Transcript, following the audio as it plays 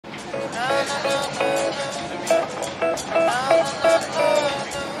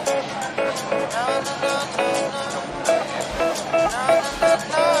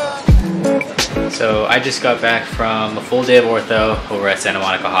So I just got back from a full day of ortho over at Santa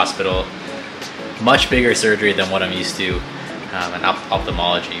Monica Hospital. Much bigger surgery than what I'm used to in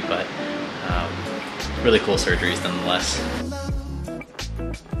ophthalmology, but really cool surgeries nonetheless.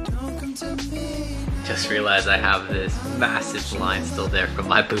 Just realized I have this massive line still there from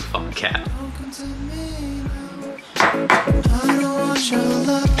my Buffon cap.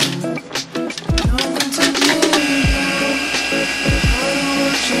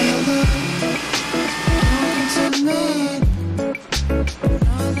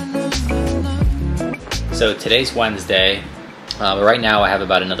 So today's Wednesday. Right now I have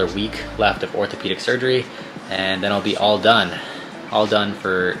about another week left of orthopedic surgery, and then I'll be all done. All done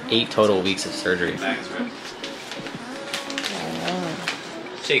for 8 total weeks of surgery.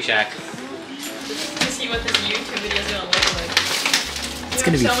 Shake Shack. To see what this YouTube video is gonna look like. It's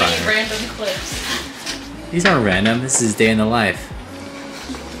gonna be so fun. Many random clips. These aren't random. This is day in the life.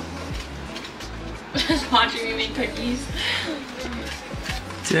 Just watching me make cookies.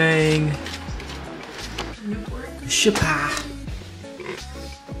 Dang. Shapa.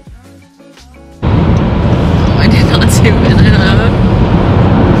 I did not zoom in. I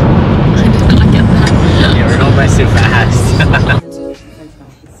did not get that. Yeah, we're going by so fast.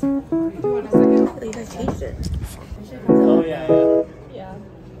 Oh yeah. Yeah.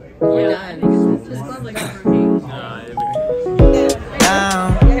 We're done. This smells like everything.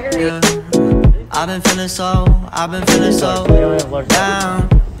 I've been feeling so down,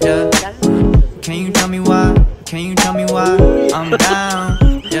 yeah. Can you tell me why? Can you tell me why I'm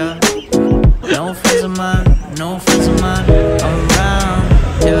down, yeah. No friends of mine around,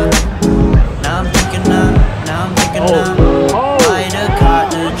 yeah. Now I'm thinking might have caught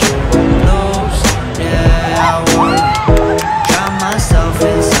the true blues, yeah. I wanna drown myself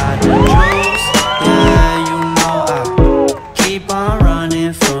inside the juice, yeah. You know I keep on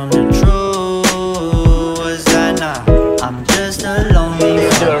running from the truth. Was that not? I'm just a lonely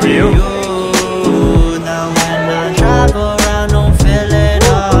for you. Now when I drive around, don't feel it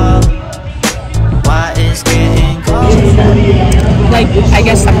all. Why it's getting cold? Like, I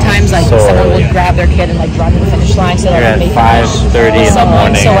guess sometimes like someone will grab their kid and like run to the finish line, so they're You're at 5:30 in the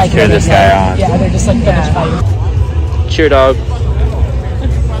morning. So like cheer this guy on. Yeah, they're just like finish fighting. Cheer, dog.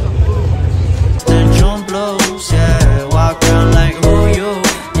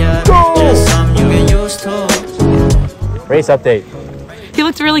 Race update. He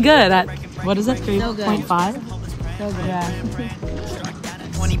looked really good at, what is it, 3.5? So good. Yeah.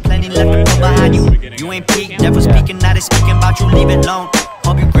 20 plenty left to put behind you. You ain't peak, never speaking, now they speaking about you, leave it alone.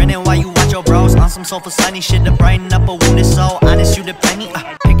 Hope you grinning while you watch your bros on some sofa sunny shit to brighten up a wounded soul. Honest, you the plenty,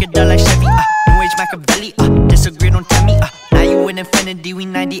 pick it up like Chevy, New Age Machiavelli, disagree, don't tell me, now you in Infinity, we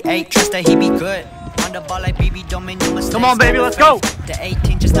 98, trust that he be good. On the ball like BB, don't make no mistakes. Come on, baby, let's go. The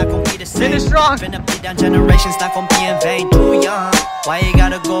 18 just not gonna be the same. Finish strong. Been a beat down generations, not gonna be in vain. Too young, why you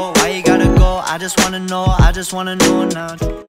gotta go, I just wanna know now.